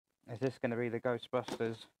Is this going to be the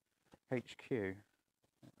Ghostbusters HQ?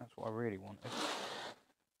 That's what I really wanted.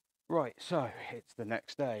 Right, so it's the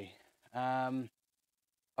next day. I've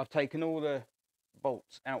taken all the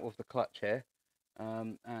bolts out of the clutch here.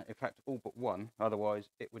 In fact, all but one, otherwise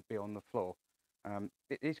it would be on the floor.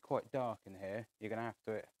 It is quite dark in here. You're going to have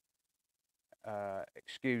to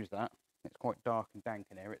excuse that. It's quite dark and dank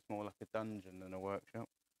in here. It's more like a dungeon than a workshop.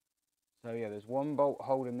 So yeah, there's one bolt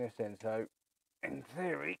holding this in. So in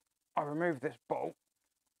theory, I remove this bolt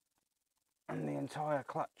and the entire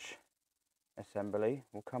clutch assembly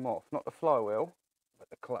will come off. Not the flywheel, but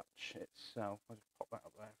the clutch itself. I'll just pop that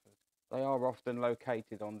up there. They are often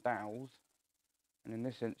located on dowels, and in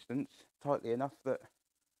this instance, tightly enough that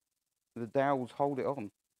the dowels hold it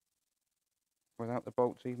on without the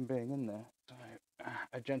bolts even being in there. So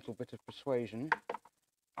a gentle bit of persuasion.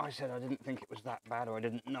 I said I didn't think it was that bad, or I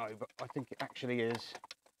didn't know, but I think it actually is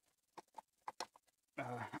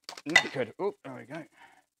knackered. Oh, there we go.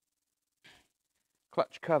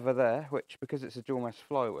 Clutch cover there, which, because it's a dual mass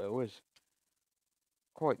flywheel, is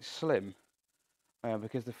quite slim,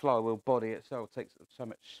 because the flywheel body itself takes up so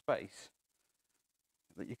much space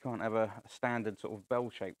that you can't have a standard sort of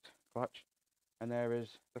bell-shaped clutch. And there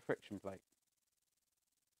is the friction plate,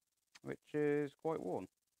 which is quite worn.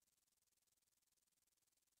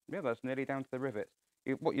 Yeah, that's nearly down to the rivets.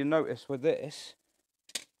 What you notice with this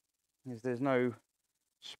is there's no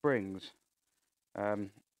springs.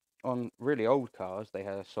 On really old cars, they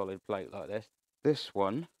had a solid plate like this. This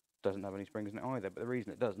one doesn't have any springs in it either, but the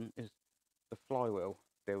reason it doesn't is the flywheel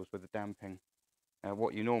deals with the damping.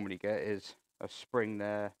 What you normally get is a spring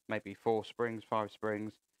there, maybe 4 springs, 5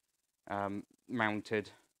 springs,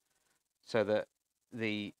 mounted so that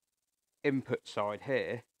the input side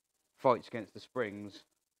here fights against the springs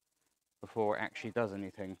before it actually does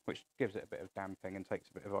anything, which gives it a bit of damping and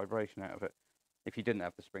takes a bit of vibration out of it. If you didn't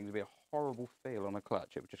have the springs, it would be a horrible feel on a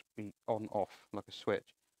clutch. It would just be on off like a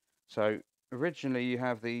switch. So originally you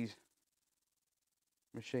have these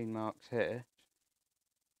machine marks here.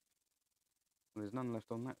 There's none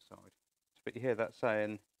left on that side. But you hear that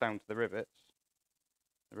saying down to the rivets.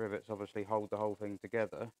 The rivets obviously hold the whole thing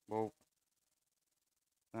together. Well,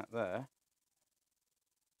 that there.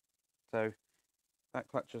 So that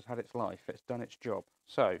clutch has had its life. It's done its job.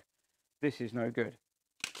 So this is no good.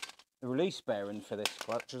 The release bearing for this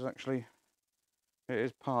clutch is actually, it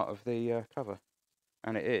is part of the cover,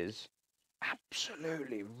 and it is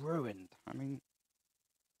absolutely ruined. I mean,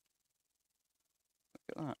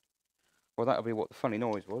 look at that. Well, that'll be what the funny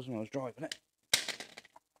noise was when I was driving it.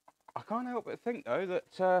 I can't help but think though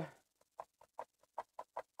that,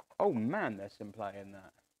 oh man, there's some play in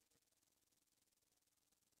that.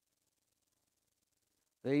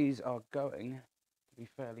 These are going to be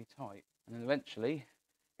fairly tight, and then eventually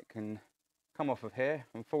it can come off of here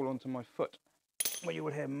and fall onto my foot, where you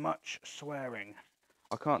would hear much swearing.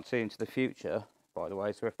 I can't see into the future, by the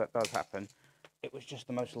way, so if that does happen, it was just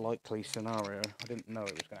the most likely scenario. I didn't know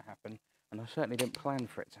it was going to happen, and I certainly didn't plan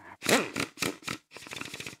for it to happen.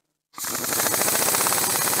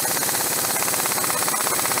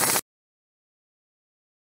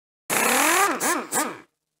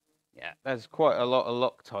 Yeah, there's quite a lot of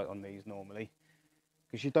Loctite on these normally,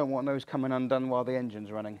 because you don't want those coming undone while the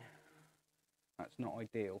engine's running. That's not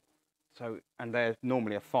ideal. So, and they're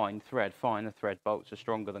normally a fine thread. Finer thread bolts are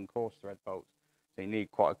stronger than coarse thread bolts. So you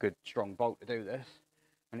need quite a good strong bolt to do this.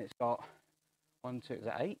 And it's got 1, 2, is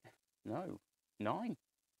that 8? No, 9.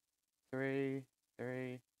 3,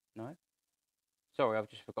 3, no. Sorry, I've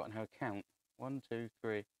just forgotten how to count. 1, 2,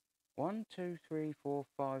 3. 1, 2, 3, 4,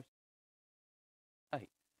 5, 8.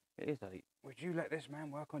 It is 8. Would you let this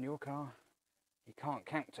man work on your car? You can't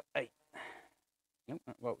count to 8. Nope,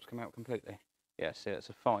 that bolt's come out completely. Yeah, see, it's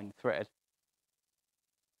a fine thread.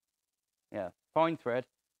 Yeah, fine thread.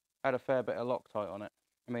 Had a fair bit of Loctite on it.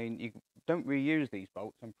 I mean, you don't reuse these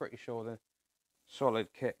bolts. I'm pretty sure the solid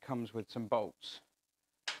kit comes with some bolts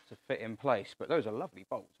to fit in place. But those are lovely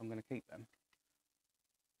bolts. I'm going to keep them.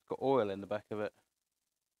 It's got oil in the back of it.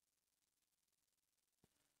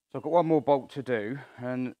 So I've got one more bolt to do.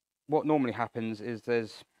 And what normally happens is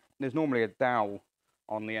there's normally a dowel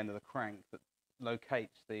on the end of the crank that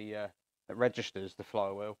locates that registers the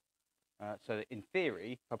flywheel. So that in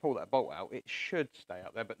theory, if I pull that bolt out, it should stay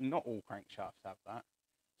up there, but not all crankshafts have that.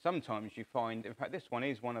 Sometimes you find, in fact this one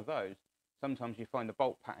is one of those, sometimes you find the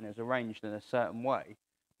bolt pattern is arranged in a certain way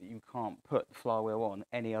that you can't put the flywheel on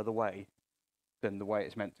any other way than the way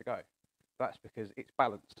it's meant to go. That's because it's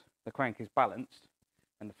balanced. The crank is balanced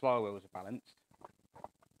and the flywheels are balanced.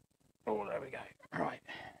 Oh, there we go. Right.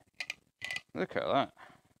 Look at that.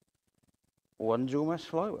 One dual mass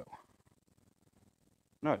flywheel.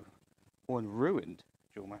 No, and ruined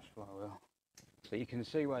dual mass flywheel. So you can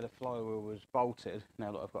see where the flywheel was bolted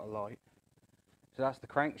now that I've got a light. So that's the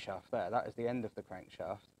crankshaft there, that is the end of the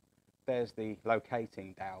crankshaft. There's the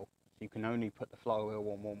locating dowel, so you can only put the flywheel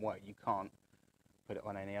on one way, you can't put it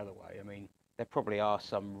on any other way. I mean, there probably are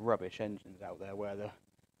some rubbish engines out there where the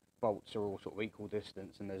bolts are all sort of equal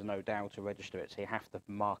distance and there's no dowel to register it, so you have to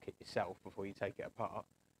mark it yourself before you take it apart.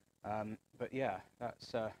 But yeah,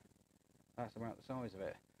 that's about the size of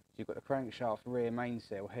it. So you've got the crankshaft rear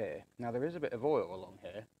mainsail here. Now there is a bit of oil along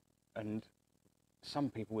here, and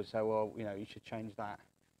some people would say, well, you know, you should change that.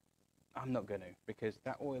 I'm not going to, because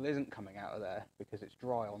that oil isn't coming out of there because it's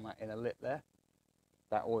dry on that inner lip there.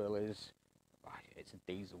 That oil is, it's a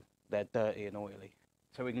diesel. They're dirty and oily.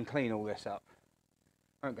 So we can clean all this up.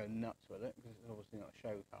 I won't go nuts with it because it's obviously not a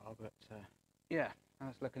show car, but yeah,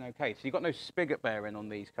 that's looking okay. So you've got no spigot bearing on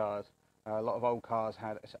these cars. A lot of old cars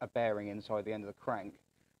had a bearing inside the end of the crank,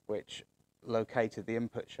 which located the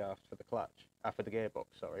input shaft for the clutch, for the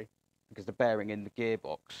gearbox, sorry. Because the bearing in the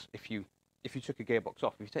gearbox, if you took a gearbox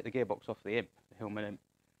off, if you take the gearbox off the Hillman imp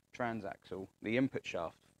transaxle, the input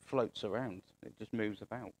shaft floats around. It just moves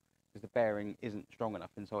about because the bearing isn't strong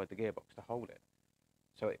enough inside the gearbox to hold it.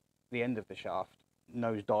 So the end of the shaft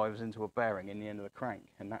nose dives into a bearing in the end of the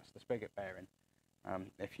crank, and that's the spigot bearing.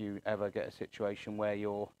 If you ever get a situation where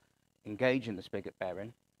you're engaging the spigot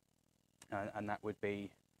bearing, and that would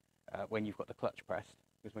be when you've got the clutch pressed,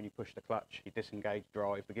 because when you push the clutch, you disengage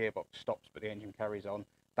drive, the gearbox stops but the engine carries on,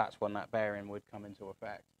 that's when that bearing would come into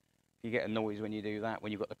effect. If you get a noise when you do that,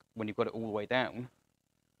 when you've got it all the way down,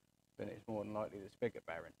 then it's more than likely the spigot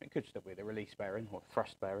bearing. It could still be the release bearing or the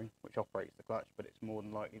thrust bearing, which operates the clutch, but it's more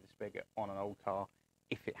than likely the spigot on an old car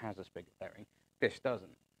if it has a spigot bearing. This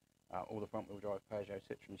doesn't. All the front wheel drive Peugeot,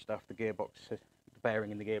 Citroën stuff, the gearbox, the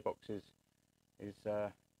bearing in the gearbox is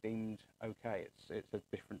deemed okay. It's a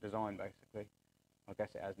different design basically. I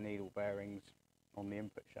guess it has needle bearings on the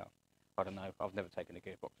input shaft. I don't know. I've never taken a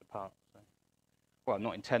gearbox apart. So. Well,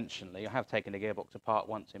 not intentionally. I have taken a gearbox apart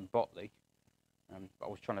once in Botley, but I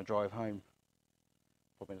was trying to drive home.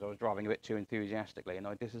 Problem is I was driving a bit too enthusiastically and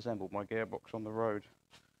I disassembled my gearbox on the road.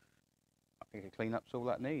 I think a clean-up's all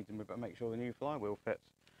that needs, and we better make sure the new flywheel fits.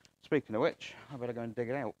 Speaking of which, I better go and dig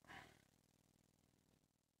it out.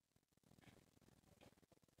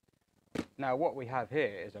 Now what we have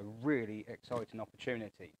here is a really exciting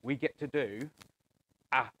opportunity. We get to do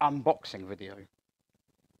an unboxing video.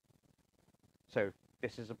 So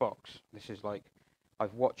this is a box. This is like,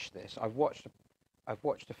 I've watched this. I've watched a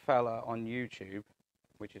fella on YouTube,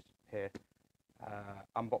 which is here,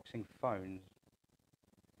 unboxing phones.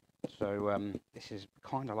 So this is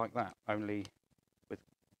kind of like that, only with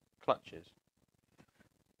clutches.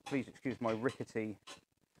 Please excuse my rickety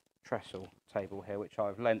trestle table here, which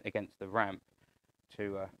I've leant against the ramp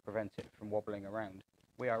to prevent it from wobbling around.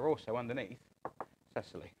 We are also underneath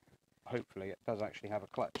CECILY. Hopefully it does actually have a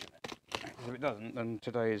clutch in it. Because if it doesn't, then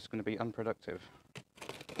today is going to be unproductive.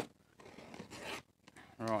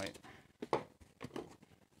 Right.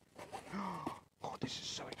 Oh, this is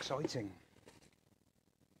so exciting.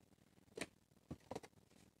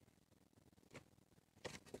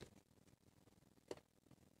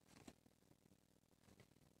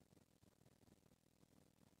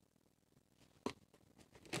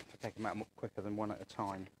 Take them out quicker than one at a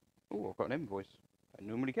time. Oh, I've got an invoice. I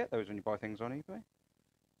normally get those when you buy things on eBay.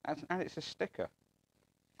 And it's a sticker.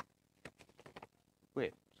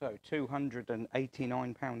 Weird. So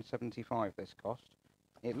 £289.75 this cost.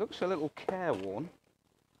 It looks a little careworn.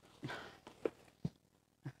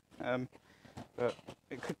 But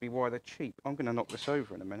it could be why they're cheap. I'm going to knock this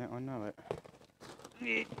over in a minute, I know it.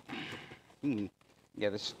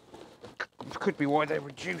 Yeah, this could be why they're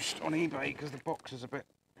reduced on eBay, because the box is a bit...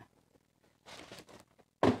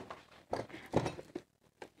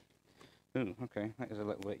 Ooh, okay, that is a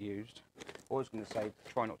little bit used. I was going to say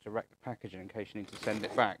try not to wreck the packaging in case you need to send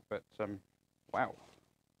it back, but wow.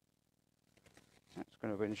 That's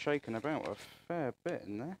going to have been shaken about a fair bit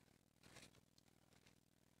in there.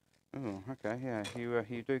 Oh, okay, yeah,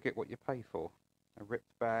 you do get what you pay for. A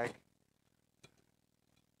ripped bag,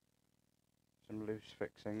 some loose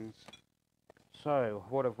fixings. So,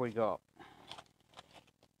 what have we got?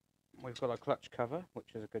 We've got a clutch cover,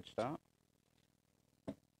 which is a good start.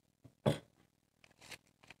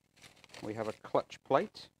 We have a clutch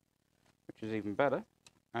plate, which is even better,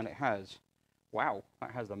 and it has, wow,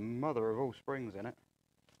 that has the mother of all springs in it.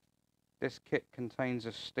 This kit contains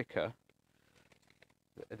a sticker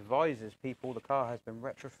that advises people the car has been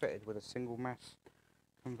retrofitted with a single mass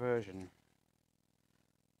conversion.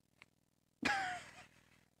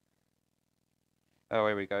 Oh,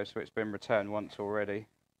 here we go, so it's been returned once already.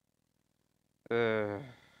 Oh,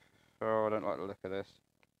 I don't like the look of this.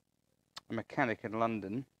 A mechanic in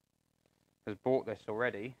London has bought this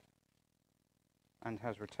already and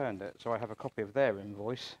has returned it. So I have a copy of their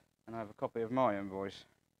invoice and I have a copy of my invoice.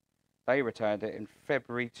 They returned it in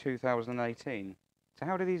February 2018. So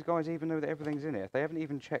how do these guys even know that everything's in here? They haven't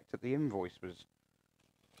even checked that the invoice was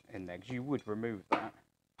in there, because you would remove that.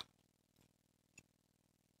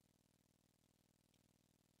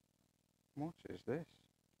 What is this?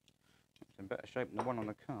 It's in better shape than the one on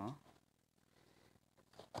the car.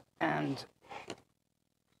 And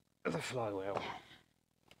the flywheel.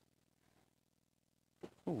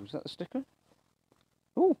 Oh, is that the sticker?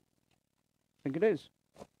 Oh, I think it is.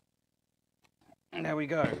 And there we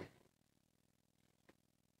go.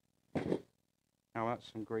 Now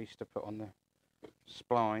that's some grease to put on the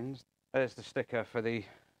splines. There's the sticker for the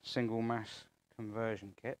single mass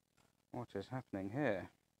conversion kit. What is happening here?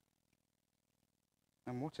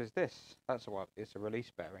 And what is this? That's what it's a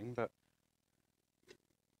release bearing, but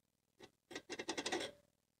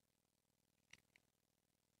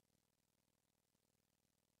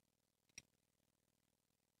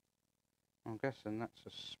I'm guessing that's a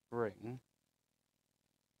spring.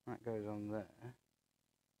 That goes on there.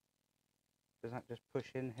 Does that just push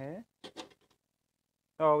in here?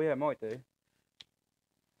 Oh yeah, it might do.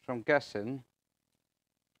 So I'm guessing,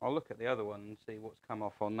 I'll look at the other one and see what's come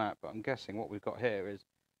off on that, but I'm guessing what we've got here is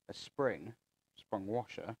a sprung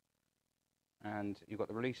washer, and you've got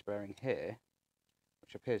the release bearing here,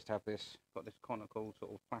 which appears to have got this conical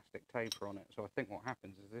sort of plastic taper on it. So I think what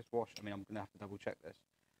happens is this washer, I mean, I'm going to have to double check this.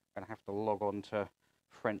 I'm going to have to log on to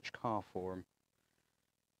French car forum,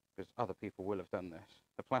 because other people will have done this.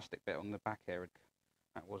 The plastic bit on the back here,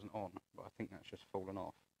 that wasn't on, but I think that's just fallen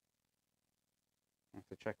off. I have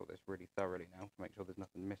to check all this really thoroughly now to make sure there's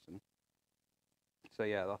nothing missing. So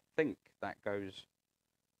yeah, I think that goes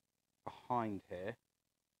behind here,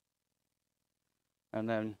 and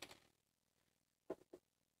then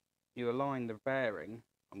you align the bearing,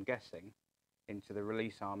 I'm guessing, into the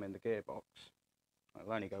release arm in the gearbox.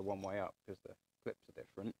 It'll only go one way up because the clips are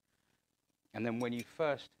different. And then when you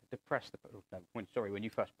first depress the pedal, when you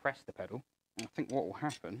first press the pedal, I think what will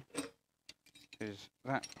happen is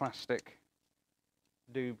that plastic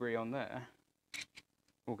debris on there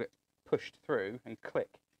will get pushed through and click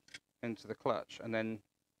into the clutch, and then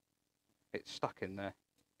it's stuck in there.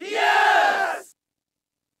 Yes!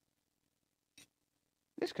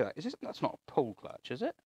 That's not a pull clutch, is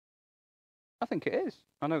it? I think it is.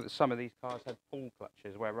 I know that some of these cars had pull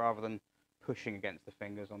clutches where rather than pushing against the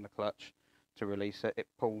fingers on the clutch to release it, it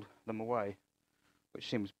pulled them away, which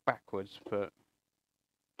seems backwards, but...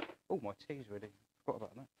 Oh, my tea's ready. Forgot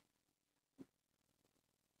about that.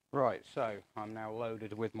 Right, so I'm now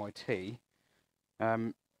loaded with my tea.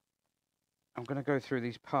 I'm going to go through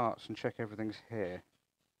these parts and check everything's here.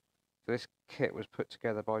 So this kit was put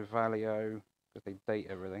together by Valio, because they date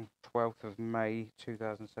everything, 12th of May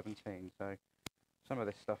 2017. So some of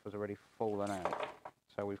this stuff has already fallen out.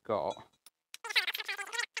 So we've got...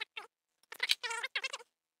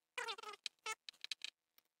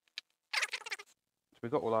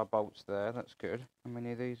 We've got all our bolts there, that's good. How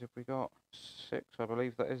many of these have we got? 6, I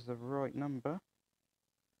believe that is the right number.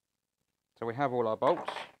 So we have all our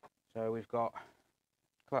bolts. So we've got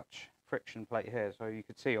clutch friction plate here. So you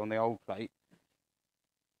could see on the old plate,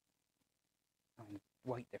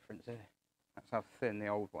 weight difference here. That's how thin the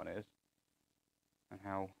old one is, and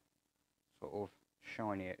how sort of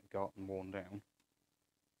shiny it got and worn down.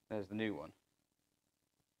 There's the new one.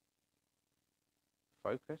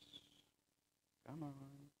 Focus. Come on.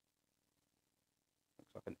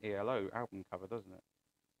 Looks like an ELO album cover, doesn't it?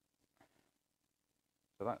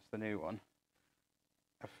 So that's the new one.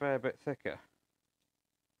 A fair bit thicker,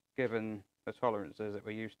 given the tolerances that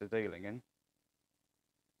we're used to dealing in.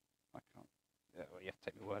 I can't... Yeah, well, you have to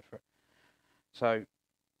take my word for it. So,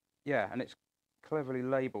 yeah, and it's cleverly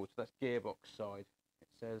labelled, so that's gearbox side. It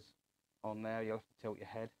says on there, you'll have to tilt your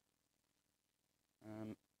head.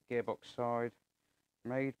 Gearbox side.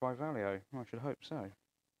 Made by Valio. I should hope so.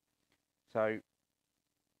 So,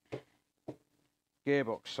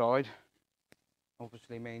 gearbox side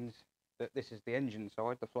obviously means that this is the engine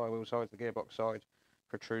side, the flywheel side, the gearbox side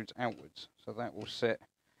protrudes outwards. So that will sit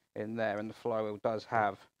in there, and the flywheel does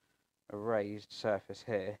have a raised surface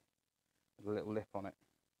here with a little lip on it.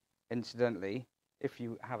 Incidentally, if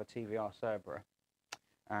you have a TVR Cerberus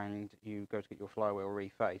and you go to get your flywheel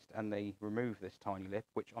refaced and they remove this tiny lip,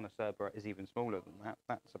 which on a Cerberus is even smaller than that,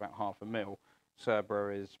 that's about 1/2 mil.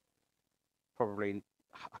 Cerberus is probably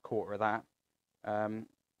 1/4 of that.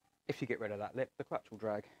 If you get rid of that lip, the clutch will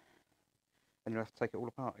drag, and you'll have to take it all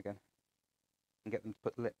apart again and get them to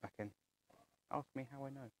put the lip back in. Ask me how I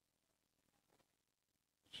know.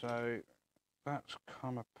 So that's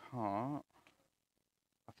come apart.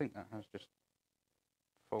 I think that has just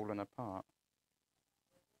fallen apart.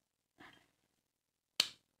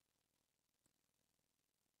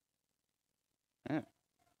 Yeah.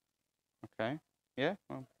 Okay. Yeah.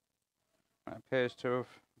 Well, that appears to have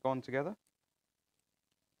gone together.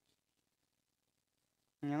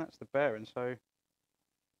 Yeah, that's the bearing. So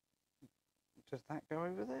does that go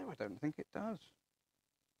over there? I don't think it does.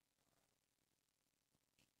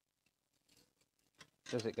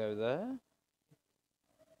 Does it go there?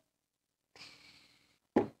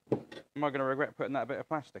 Am I going to regret putting that bit of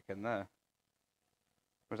plastic in there?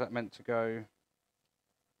 Was that meant to go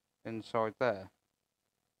inside there?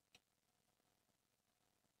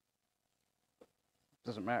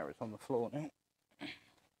 Doesn't matter, it's on the floor now.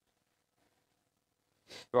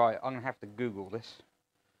 Right, I'm going to have to Google this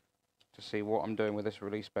to see what I'm doing with this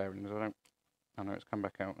release bearing, because I know it's come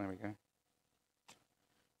back out, there we go.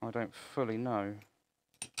 I don't fully know.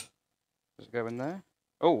 Does it go in there?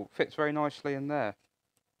 Oh, fits very nicely in there.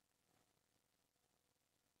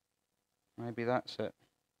 Maybe that's it.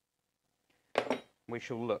 We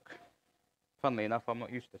shall look. Funnily enough, I'm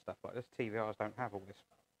not used to stuff like this. TVRs don't have all this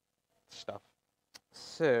stuff.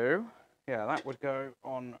 So, yeah, that would go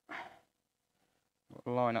on,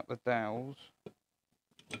 line up the dowels.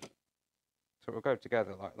 So it will go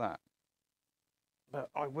together like that. But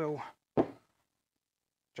I will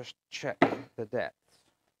just check the depth.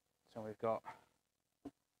 So we've got,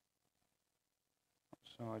 what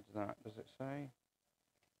side's that, does it say?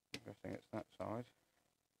 I'm guessing it's that side.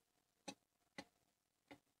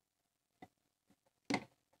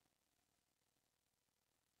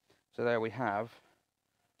 So there we have,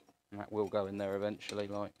 and that will go in there eventually,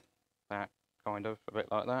 like that, kind of, a bit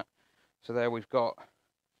like that. So there we've got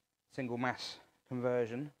single mass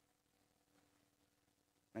conversion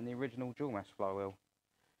and the original dual mass flywheel.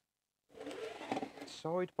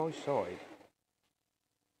 Side by side.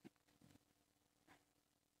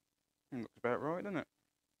 Looks about right, doesn't it?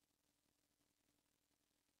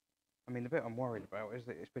 I mean, the bit I'm worried about is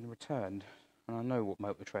that it's been returned, and I know what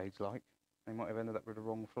motor trade's like. They might have ended up with the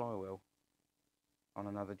wrong flywheel on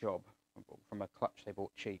another job. From a clutch they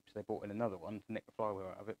bought cheap, so they bought in another one to nick the flywheel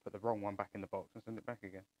out of it, put the wrong one back in the box and send it back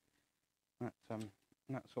again.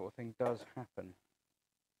 That sort of thing does happen.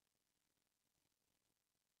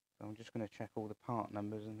 So I'm just going to check all the part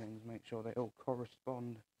numbers and things, make sure they all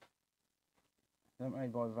correspond. They're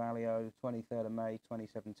made by Valio, 23rd of May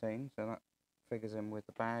 2017, so that figures in with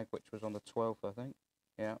the bag, which was on the 12th, I think.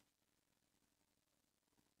 Yeah.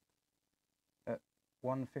 At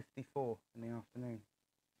 1:54 in the afternoon.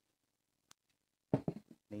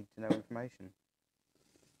 Need to know information.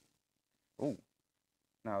 Oh,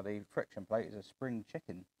 now the friction plate is a spring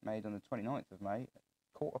chicken made on the 29th of May,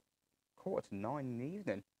 quarter to 9 in the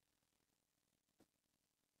evening.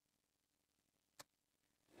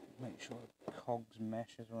 Make sure the cogs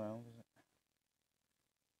mesh as well.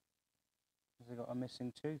 Has it got a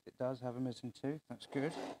missing tooth? It does have a missing tooth. That's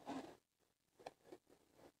good.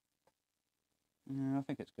 Yeah, I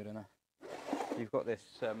think it's good enough. You've got this.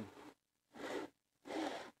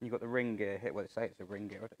 You've got the ring gear here. Well, they say it's a ring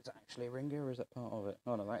gear. Is it actually a ring gear, or is that part of it?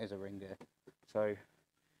 Oh no, that is a ring gear. So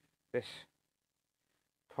this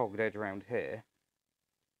cogged edge around here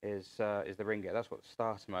is the ring gear. That's what the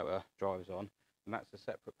starter motor drives on, and that's a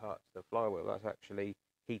separate part to the flywheel. That's actually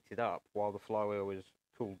heated up while the flywheel is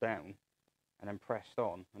cooled down, and then pressed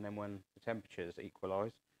on. And then when the temperatures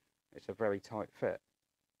equalise, it's a very tight fit.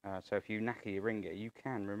 So if you knacker your ring gear, you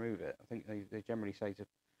can remove it. I think they generally say to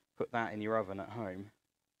put that in your oven at home.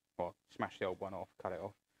 Well, smash the old one off, cut it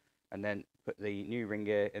off, and then put the new ring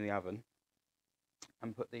gear in the oven,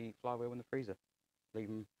 and put the flywheel in the freezer. Leave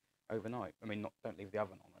them overnight. I mean, don't leave the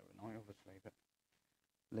oven on overnight, obviously, but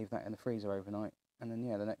leave that in the freezer overnight, and then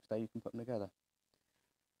yeah, the next day you can put them together.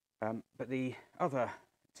 But the other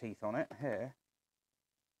teeth on it here,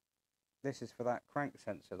 this is for that crank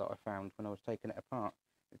sensor that I found when I was taking it apart.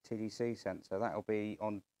 The TDC sensor, that'll be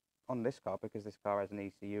on this car, because this car has an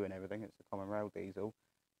ECU and everything. It's a common rail diesel.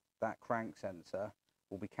 That crank sensor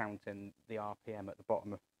will be counting the RPM at the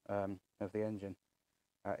bottom of the engine.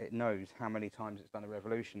 It knows how many times it's done a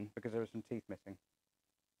revolution, because there are some teeth missing.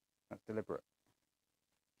 That's deliberate.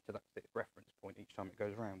 So that's its reference point each time it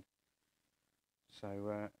goes round.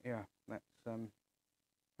 So yeah,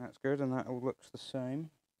 that's good, and that all looks the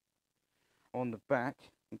same. On the back,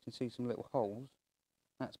 you can see some little holes.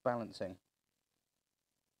 That's balancing.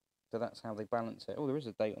 So that's how they balance it. Oh, there is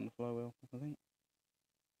a date on the flywheel, I think.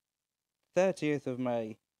 30th of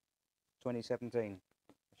May 2017.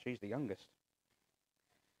 She's the youngest.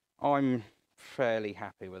 I'm fairly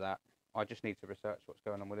happy with that. I just need to research what's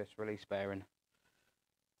going on with this release bearing.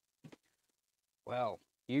 Well,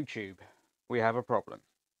 YouTube, we have a problem.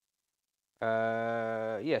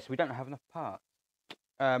 Yes, we don't have enough parts.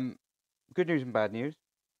 Good news and bad news.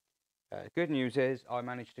 Good news is I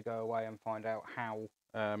managed to go away and find out how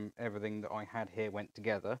everything that I had here went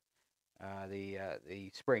together.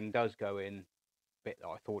 The spring does go in bit that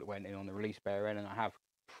I thought it went in on the release bearing, and I have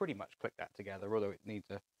pretty much clicked that together, although it needs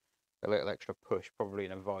a little extra push, probably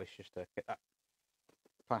in a vise, just to get that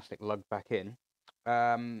plastic lug back in.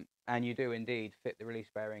 And you do indeed fit the release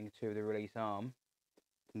bearing to the release arm,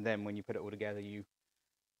 and then when you put it all together, you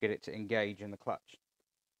get it to engage in the clutch.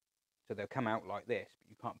 So they'll come out like this, but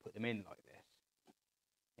you can't put them in like this.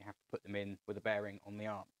 You have to put them in with a bearing on the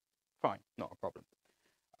arm. Fine, not a problem.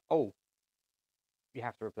 Oh, you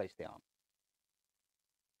have to replace the arm.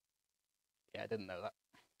 Yeah, I didn't know that.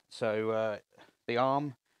 So the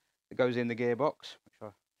arm that goes in the gearbox, which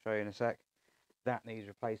I'll show you in a sec, that needs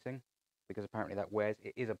replacing because apparently that wears.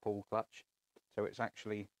 It is a pull clutch, so it's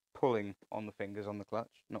actually pulling on the fingers on the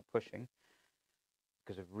clutch, not pushing,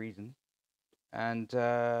 because of reasons. And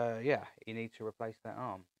yeah, you need to replace that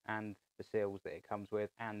arm and the seals that it comes with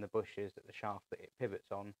and the bushes that the shaft that it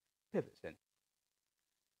pivots on pivots in.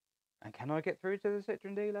 And can I get through to the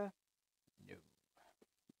Citroën dealer? No.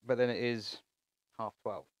 But then it is 12:30,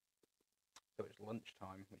 so it's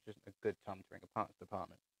lunchtime, which isn't a good time to ring a parts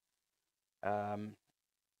department. I'm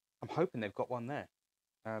hoping they've got one there,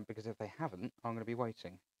 because if they haven't, I'm going to be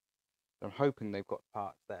waiting. So I'm hoping they've got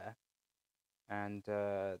parts there, and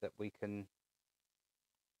that we can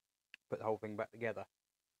put the whole thing back together.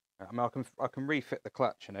 I mean, I can refit the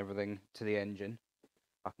clutch and everything to the engine.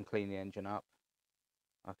 I can clean the engine up.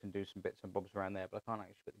 I can do some bits and bobs around there, but I can't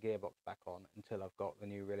actually put the gearbox back on until I've got the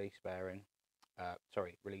new release bearing.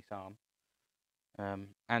 Release arm.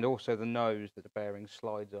 And also the nose that the bearing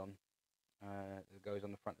slides on. That goes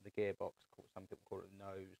on the front of the gearbox. Some people call it a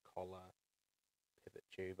nose, collar, pivot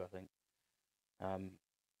tube, I think.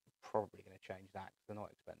 Probably going to change that because they're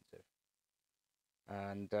not expensive.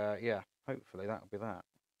 And yeah, hopefully that'll be that.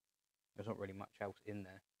 There's not really much else in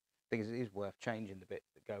there. The thing is, it is worth changing the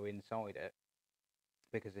bits that go inside it,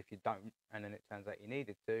 because if you don't, and then it turns out you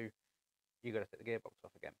needed to, you got to take the gearbox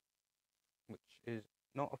off again, which is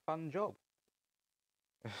not a fun job.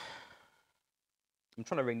 I'm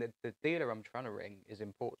trying to ring the dealer. I'm trying to ring is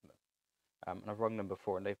in Portsmouth, and I've rung them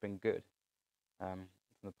before, and they've been good from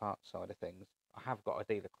the parts side of things. I have got a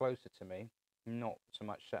dealer closer to me, not so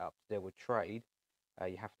much set up to deal with trade.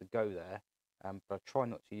 You have to go there, but I try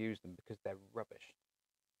not to use them because they're rubbish.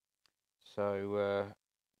 So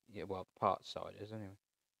yeah, well, the parts side is anyway.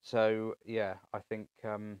 So yeah, I think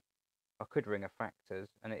I could ring a Factors,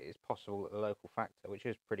 and it is possible that the local Factor, which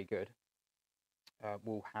is pretty good,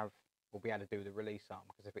 will be able to do the release arm,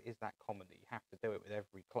 because if it is that common that you have to do it with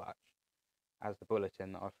every clutch, as the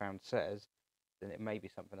bulletin that I found says, then it may be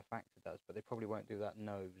something a Factor does, but they probably won't do that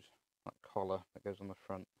nose, that collar that goes on the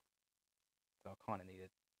front. So I kind of need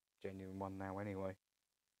a genuine one now anyway,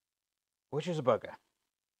 which is a bugger.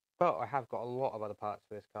 But I have got a lot of other parts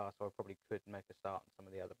for this car, so I probably could make a start on some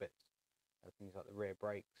of the other bits. Things like the rear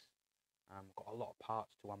brakes. I've got a lot of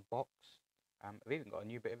parts to unbox. I've even got a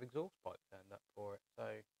new bit of exhaust pipe turned up for it. So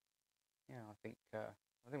yeah, I think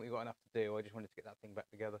we've got enough to do. I just wanted to get that thing back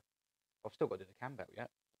together. I've still got to do the cam belt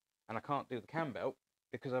yet, and I can't do the cam belt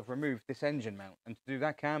because I've removed this engine mount. And to do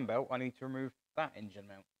that cam belt, I need to remove that engine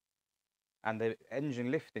mount. And the engine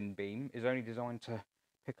lifting beam is only designed to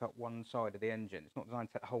pick up one side of the engine. It's not designed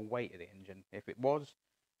to take the whole weight of the engine. If it was,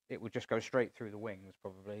 it would just go straight through the wings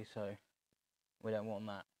probably, so we don't want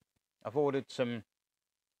that. I've ordered some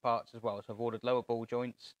parts as well, so I've ordered lower ball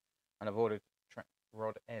joints and I've ordered track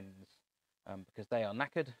rod ends, because they are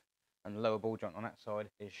knackered and the lower ball joint on that side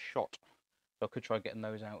is shot. So I could try getting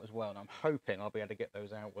those out as well, and I'm hoping I'll be able to get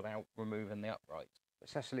those out without removing the upright. But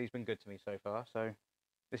CECILY's been good to me so far, so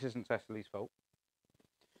this isn't CECILY's fault.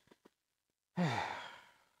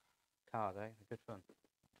 Cars, eh? Good fun.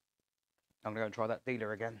 I'm going to go and try that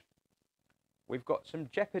dealer again. We've got some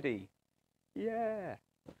Jeopardy. Yeah.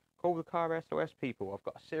 Call the Car SOS people. I've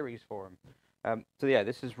got a series for them. So yeah,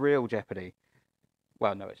 this is real Jeopardy.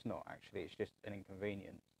 Well, no, it's not actually. It's just an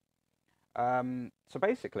inconvenience. So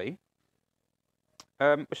basically,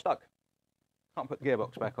 we're stuck. Can't put the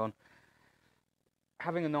gearbox back on.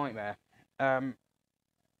 Having a nightmare. Hour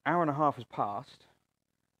and a half has passed.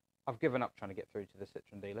 I've given up trying to get through to the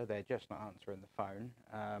Citroën dealer. They're just not answering the phone.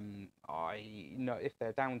 I know if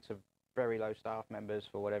they're down to very low staff members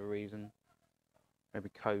for whatever reason, maybe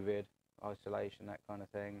COVID, isolation, that kind of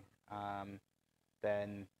thing,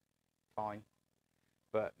 then fine.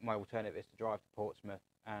 but my alternative is to drive to Portsmouth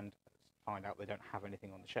and find out they don't have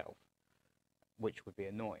anything on the shelf, which would be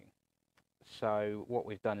annoying. So what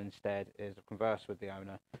we've done instead is converse with the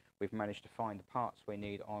owner. We've managed to find the parts we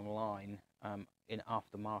need online in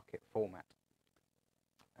aftermarket format,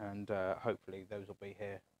 and hopefully those will be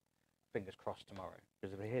here, fingers crossed, tomorrow.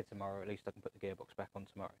 Because if they're here tomorrow, at least I can put the gearbox back on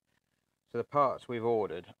tomorrow. So the parts we've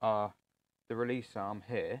ordered are the release arm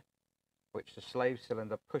here, which the slave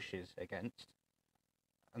cylinder pushes against,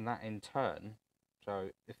 and that in turn, so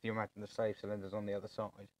if you imagine the slave cylinder's on the other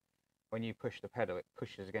side, when you push the pedal, it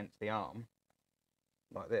pushes against the arm,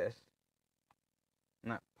 like this,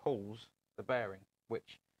 and that pulls the bearing,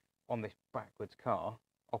 which on this backwards car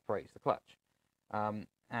operates the clutch.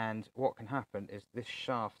 And what can happen is this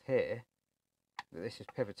shaft here, that this is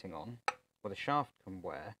pivoting on, well, the shaft can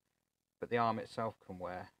wear, but the arm itself can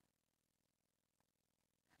wear.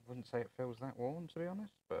 I wouldn't say it feels that worn, to be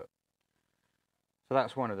honest, but so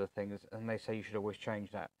that's one of the things, and they say you should always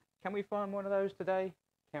change that. Can we find one of those today?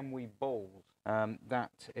 Can we balls?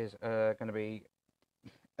 That is going to be,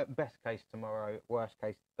 at best case tomorrow, worst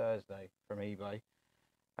case Thursday from eBay.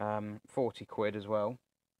 40 quid as well.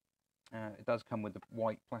 It does come with the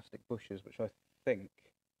white plastic bushes, which I think,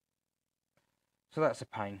 so that's a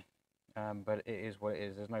pain. But it is what it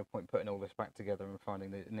is. There's no point putting all this back together and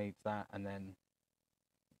finding that it needs that, and then,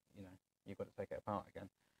 you know, you've got to take it apart again.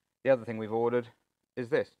 The other thing we've ordered is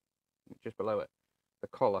this, just below it, the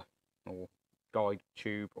collar, or guide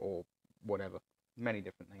tube, or whatever. Many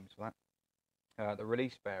different names for that. The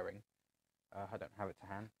release bearing, I don't have it to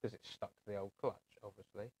hand because it's stuck to the old clutch,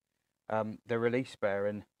 obviously. The release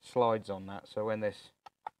bearing slides on that, so when this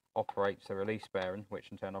operates the release bearing, which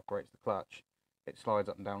in turn operates the clutch, it slides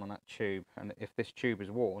up and down on that tube, and if this tube is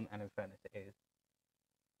worn, and in fairness it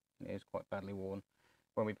is quite badly worn,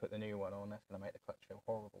 when we put the new one on, that's going to make the clutch feel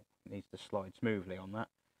horrible. It needs to slide smoothly on that,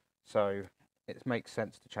 so it makes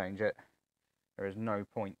sense to change it. There is no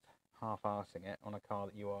point half-arsing it on a car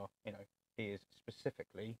that you are, you know, he is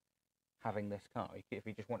specifically having this car. If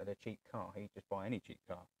he just wanted a cheap car, he'd just buy any cheap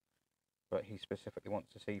car. But he specifically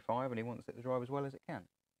wants a C5, and he wants it to drive as well as it can.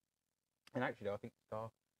 And actually, I think the car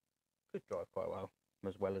could drive quite well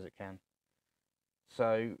as it can.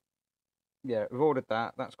 So, yeah, we've ordered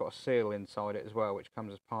that. That's got a seal inside it as well, which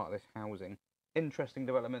comes as part of this housing. Interesting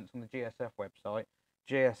developments on the GSF website.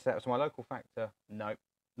 GSF, so my local factor, nope,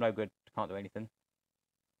 no good, can't do anything.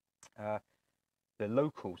 The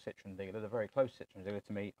local Citroën dealer, the very close Citroën dealer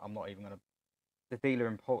to me, I'm not even going to... The dealer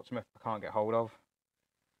in Portsmouth I can't get hold of.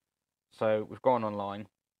 So we've gone online.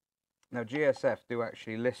 Now GSF do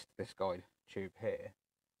actually list this guide tube here,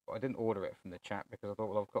 but I didn't order it from the chat because I thought,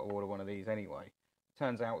 well, I've got to order one of these anyway.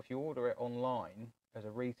 Turns out if you order it online as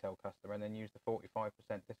a retail customer and then use the 45%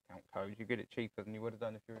 discount code, you get it cheaper than you would have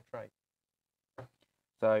done if you were a trade.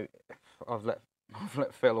 So I've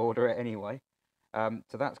let Phil order it anyway.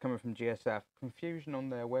 So that's coming from GSF. Confusion on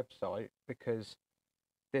their website because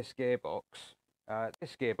this gearbox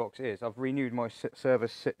is, I've renewed my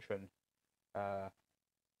service Citroën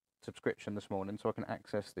subscription this morning so I can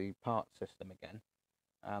access the parts system again,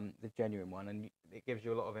 the genuine one, and it gives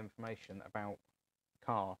you a lot of information about the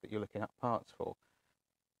car that you're looking at parts for.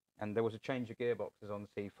 And there was a change of gearboxes on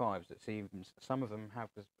the C5s that seems, some of them have,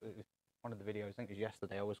 because one of the videos, I think it was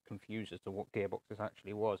yesterday, I was confused as to what gearbox this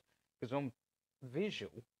actually was, because on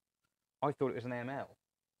visual I thought it was an ML,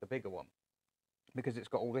 the bigger one, because it's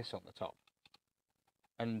got all this on the top.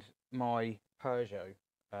 And my Peugeot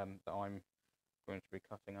that I'm going to be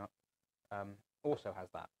cutting up also has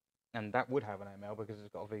that, and that would have an ML because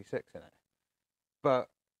it's got a V6 in it. But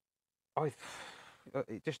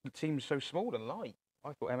it just seems so small and light.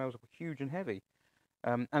 I thought MLs were huge and heavy.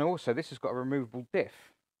 And also this has got a removable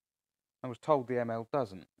diff. I was told the ML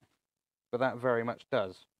doesn't, but that very much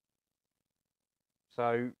does.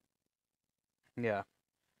 So yeah.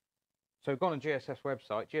 So gone on GSF's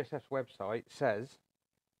website. GSF's website says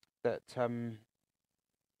that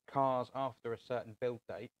cars after a certain build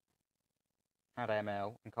date had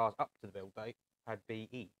ML, and cars up to the build date had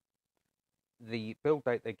BE. The build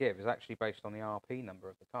date they give is actually based on the RP number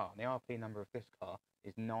of the car, and the RP number of this car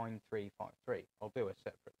is 9353. I'll do a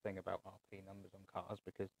separate thing about RP numbers on cars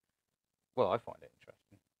because, well, I find it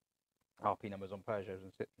interesting. RP numbers on Peugeots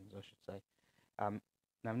and Citroëns, I should say.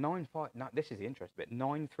 Now, this is the interesting bit.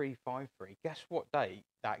 9353. Guess what date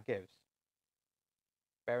that gives?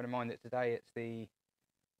 Bearing in mind that today it's the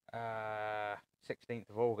 16th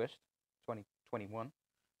of August, 2021.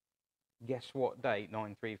 Guess what date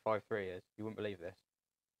 9353 is? You wouldn't believe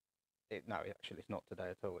this. No, actually, it's not today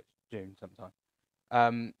at all. It's June sometime.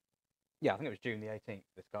 Yeah, I think it was June the 18th.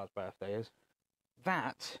 This car's birthday is.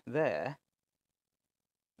 That there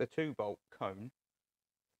the 2-bolt cone.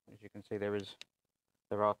 As you can see, there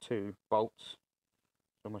are 2 bolts.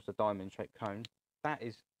 It's almost a diamond-shaped cone. That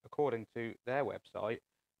is, according to their website,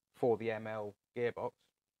 for the ML gearbox.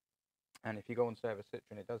 And if you go on Service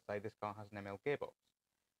Citroën, it does say this car has an ML gearbox.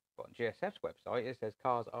 But on GSF's website, it says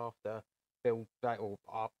cars after build date or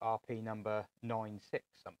RP number 96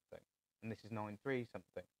 something, and this is 93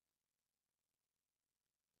 something.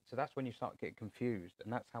 So that's when you start getting confused,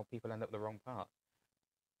 and that's how people end up with the wrong part.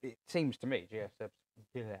 It seems to me GSF's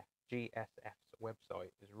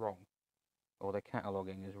website is wrong, or their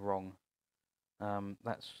cataloguing is wrong. I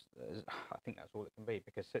think that's all it can be,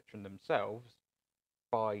 because Citroën themselves,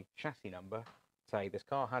 by chassis number, say this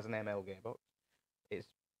car has an ML gearbox. Its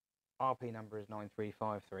RP number is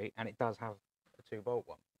 9353, and it does have a 2-bolt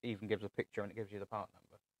one. It even gives a picture and it gives you the part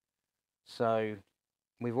number. So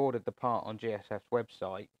we've ordered the part on GSF's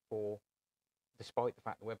website despite the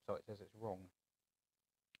fact the website says it's wrong.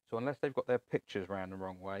 So unless they've got their pictures around the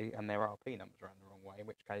wrong way and their RP numbers around the wrong way, in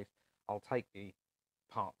which case I'll take the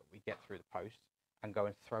part that we get through the post and go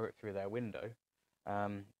and throw it through their window,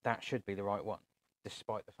 that should be the right one,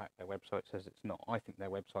 despite the fact their website says it's not. I think their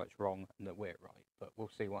website's wrong and that we're right, but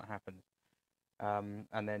we'll see what happens.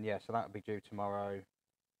 And then, yeah, so that'll be due tomorrow,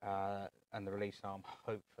 and the release arm,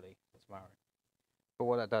 hopefully, tomorrow. But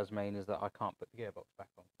what that does mean is that I can't put the gearbox back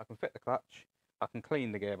on. I can fit the clutch, I can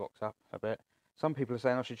clean the gearbox up a bit. Some people are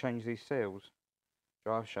saying I should change these seals,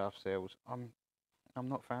 drive shaft seals. I'm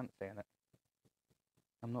not fancying it.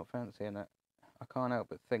 I'm not fancying it. I can't help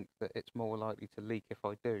but think that it's more likely to leak if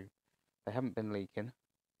I do. They haven't been leaking,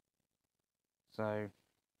 so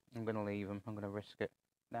I'm going to leave them. I'm going to risk it.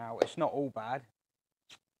 Now, it's not all bad,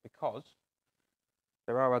 because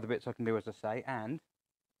there are other bits I can do, as I say, and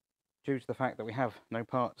due to the fact that we have no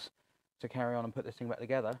parts to carry on and put this thing back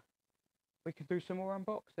together, we can do some more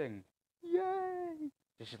unboxing. Yay!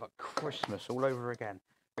 This is like Christmas all over again.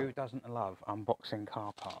 Who doesn't love unboxing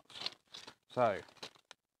car parts? So,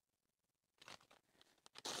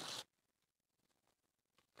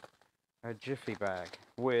 a jiffy bag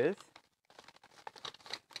with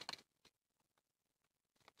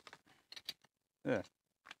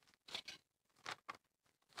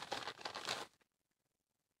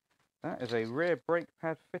that is a rear brake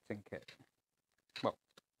pad fitting kit. Well,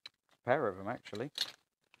 a pair of them actually.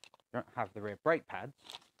 We don't have the rear brake pads,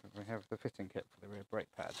 but we have the fitting kit for the rear brake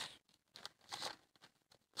pads.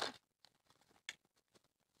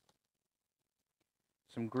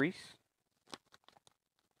 Some grease.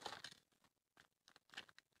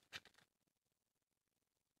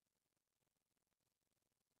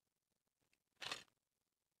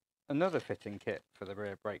 Another fitting kit for the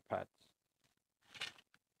rear brake pads.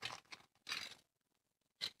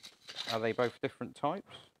 Are they both different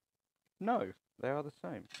types? No, they are the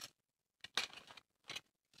same.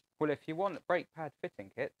 Well, if you want brake pad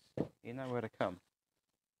fitting kits, you know where to come.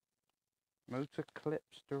 Motor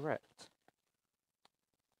Clips Direct.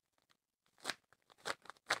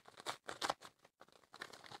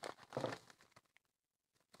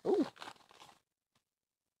 Ooh!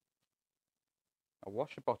 A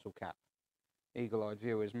washer bottle cap. Eagle-eyed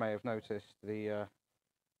viewers may have noticed the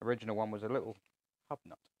original one was a little hub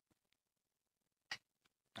nut.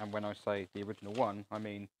 And when I say the original one, I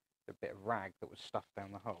mean the bit of rag that was stuffed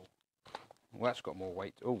down the hole. Well, that's got more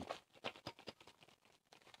weight. Ooh.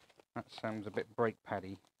 That sounds a bit brake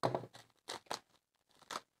paddy. I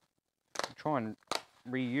try and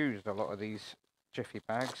reuse a lot of these jiffy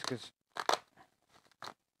bags, because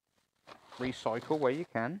recycle where you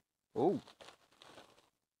can. Ooh.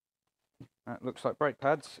 That looks like brake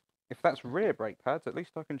pads. If that's rear brake pads, at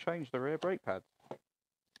least I can change the rear brake pads.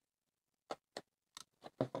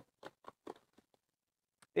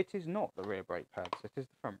 It is not the rear brake pads, it is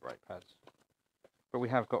the front brake pads. But we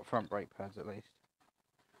have got front brake pads at least.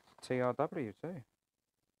 TRW too.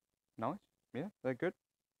 Nice, yeah, they're good.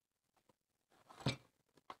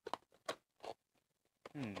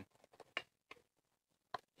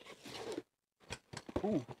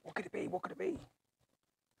 Ooh, what could it be, what could it be?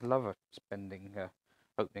 Love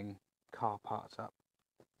opening car parts up.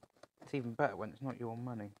 It's even better when it's not your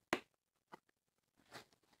money.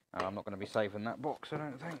 Oh, I'm not going to be saving that box, I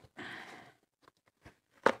don't think.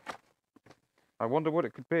 I wonder what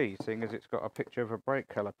it could be, seeing as it's got a picture of a brake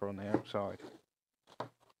caliper on the outside.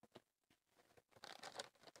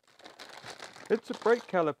 It's a brake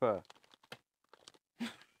caliper!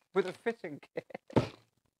 With a fitting kit.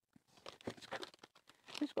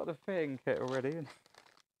 It's got the fitting kit already.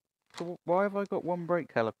 So why have I got one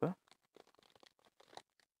brake caliper?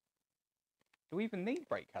 Do we even need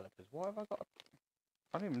brake calipers? Why have I got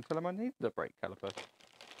I didn't even tell him I needed a brake caliper.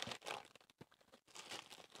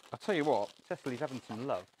 I'll tell you what, Cecily's having some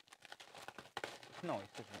love. It's nice,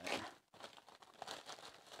 isn't it?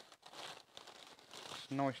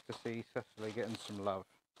 It's nice to see Cecily getting some love.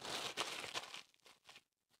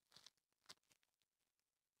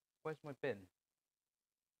 Where's my bin?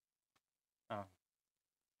 Oh.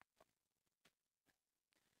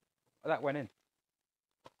 That went in.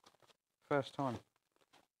 First time.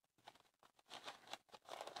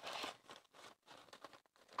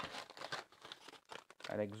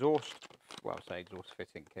 An exhaust, well, I say exhaust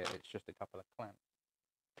fitting kit, it's just a couple of clamps.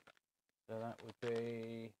 So that would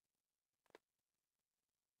be...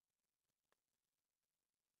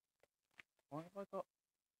 Why have I got...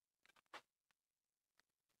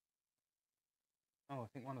 Oh, I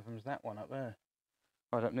think one of them's that one up there.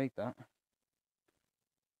 I don't need that.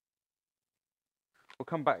 We'll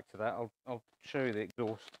come back to that. I'll show you the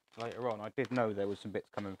exhaust later on. I did know there was some bits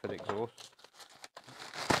coming for the exhaust.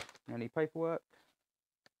 Any paperwork?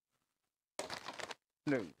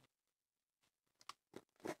 No.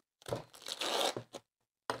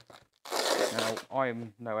 Now,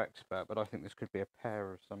 I'm no expert, but I think this could be a pair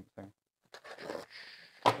or something.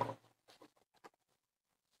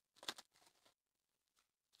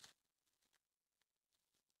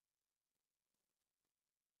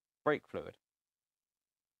 Brake fluid.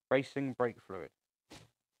 Racing brake fluid.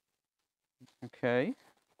 Okay.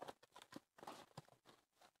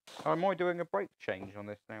 Oh, am I doing a brake change on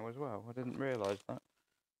this now as well? I didn't realise that.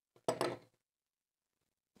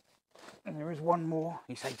 And there is one more.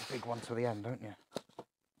 You save the big one till the end, don't you?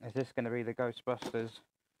 Is this going to be the Ghostbusters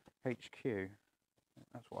HQ?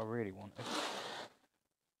 That's what I really wanted.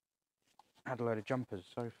 Had a load of jumpers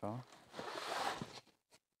so far.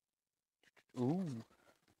 Ooh.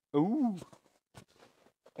 Ooh.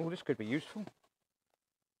 Oh, this could be useful.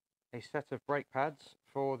 A set of brake pads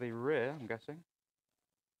for the rear, I'm guessing.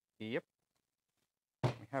 Yep.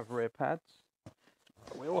 We have rear pads.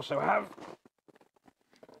 But we also have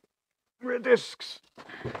rear discs.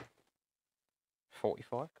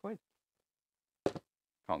 45 quid.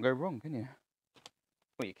 Can't go wrong, can you?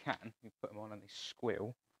 Well, you can. You put them on and they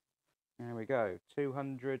squeal. There we go.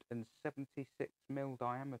 276mm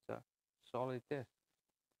diameter. Solid disc.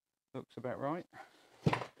 Looks about right.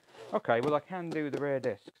 Okay, well I can do the rear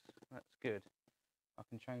discs. That's good. I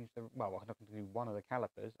can change the... Well, I can do one of the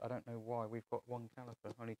calipers. I don't know why we've got one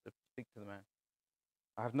caliper. I need to speak to the man.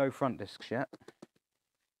 I have no front discs yet.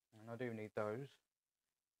 And I do need those.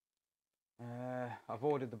 I've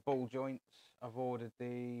ordered the ball joints. I've ordered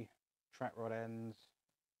the track rod ends.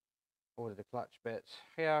 Ordered the clutch bits.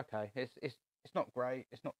 Yeah, okay. It's not great.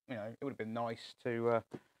 It's not, you know, it would have been nice to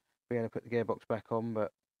be able to put the gearbox back on,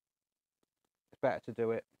 but it's better to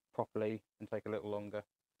do it properly and take a little longer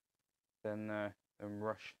than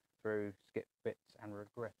rush through, skip bits and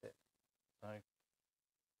regret it. So,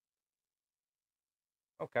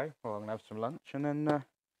 okay, well I'm gonna have some lunch and then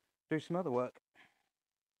do some other work.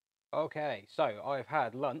 Okay, so I've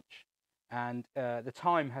had lunch and the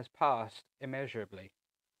time has passed immeasurably.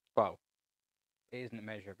 Well, it isn't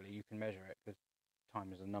immeasurably, you can measure it because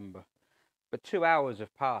time is a number. But 2 hours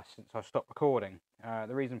have passed since I stopped recording.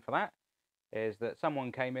 The reason for that is that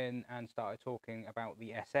someone came in and started talking about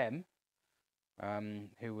the SM.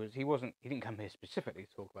 He didn't come here specifically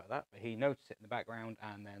to talk about that, but he noticed it in the background,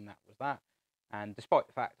 and then that was that. And despite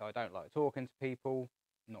the fact I don't like talking to people,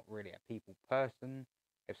 not really a people person,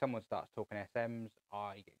 if someone starts talking SMs,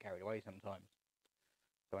 I get carried away sometimes.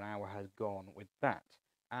 So an hour has gone with that.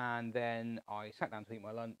 And then I sat down to eat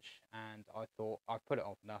my lunch, and I thought, I've put it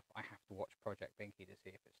off enough, I have to watch Project Binky to see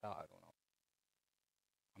if it started or not.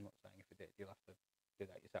 I'm not saying if it did, you'll have to do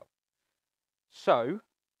that yourself. So,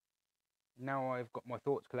 now I've got my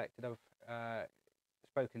thoughts collected, I've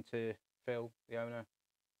spoken to Phil, the owner,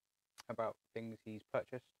 about things he's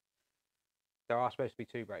purchased. There are supposed to be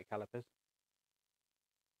 2 brake calipers.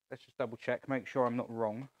 Let's just double check, make sure I'm not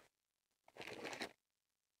wrong.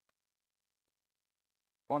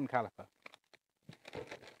 1 caliper.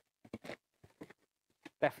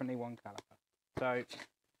 Definitely 1 caliper. So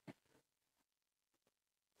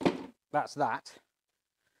that's that.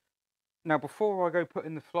 Now before I go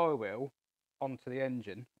putting the flywheel onto the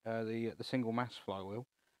engine, the single mass flywheel,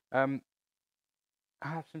 I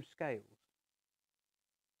have some scales.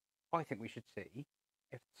 I think we should see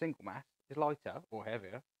if the single mass is lighter or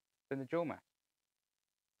heavier than the dual mass.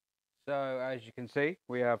 So as you can see,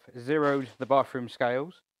 we have zeroed the bathroom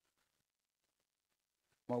scales.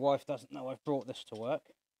 My wife doesn't know I've brought this to work.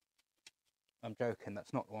 I'm joking,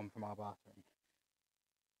 that's not the one from our bathroom.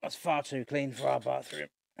 That's far too clean for our bathroom.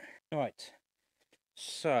 Right,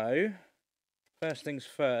 so first things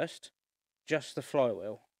first, just the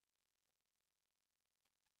flywheel.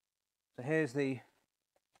 So here's the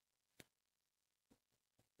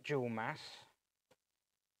dual mass,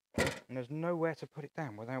 and there's nowhere to put it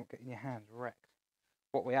down without getting your hands wrecked.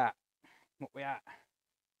 What we at?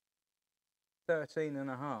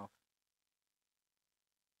 13.5.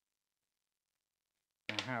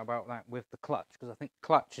 And how about that with the clutch? Because I think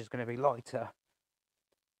clutch is going to be lighter.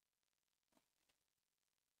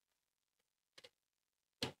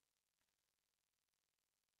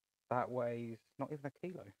 That weighs not even a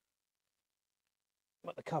kilo,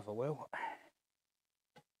 but the cover will.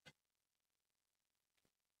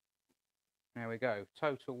 There we go.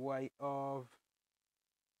 Total weight of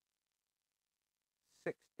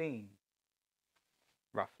 16,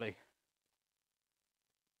 roughly.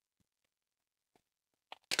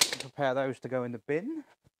 Prepare those to go in the bin.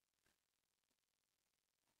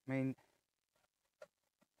 I mean,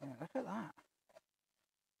 yeah, look at that.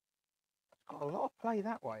 It's got a lot of play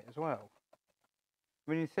that way as well.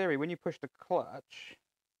 I mean, in theory, when you push the clutch,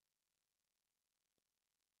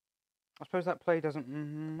 I suppose that play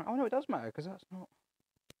doesn't... oh no, it does matter, because that's not...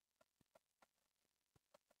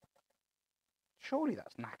 Surely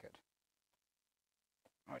that's knackered.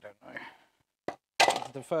 I don't know. This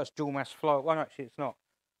is the first dual mass fly... well, no, actually it's not.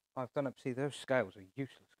 I've done up... see, those scales are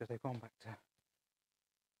useless, because they've gone back to...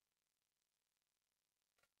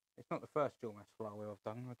 It's not the first dual mass flywheel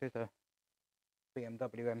I've done. I did a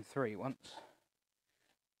BMW M3 once.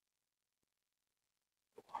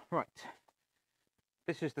 Right.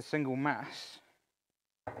 This is the single mass.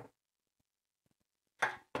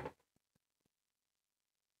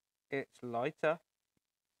 It's lighter.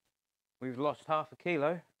 We've lost half a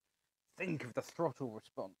kilo. Think of the throttle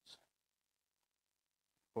response.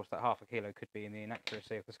 Of course, that half a kilo could be in the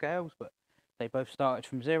inaccuracy of the scales, but they both started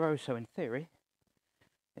from 0, so in theory,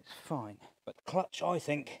 it's fine. But the clutch, I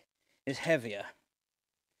think, is heavier.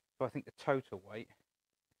 So I think the total weight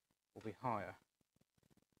will be higher.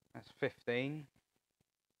 That's 15.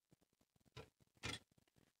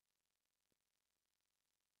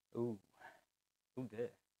 Ooh. Ooh dear.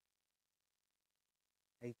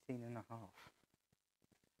 18.5.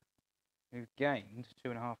 We've gained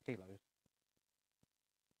 2.5 kilos.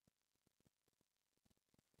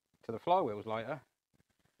 So the flywheel's lighter,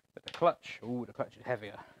 but the clutch, ooh, the clutch is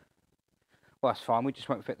heavier. Well, that's fine, we just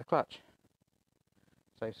won't fit the clutch.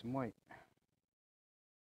 Save some weight.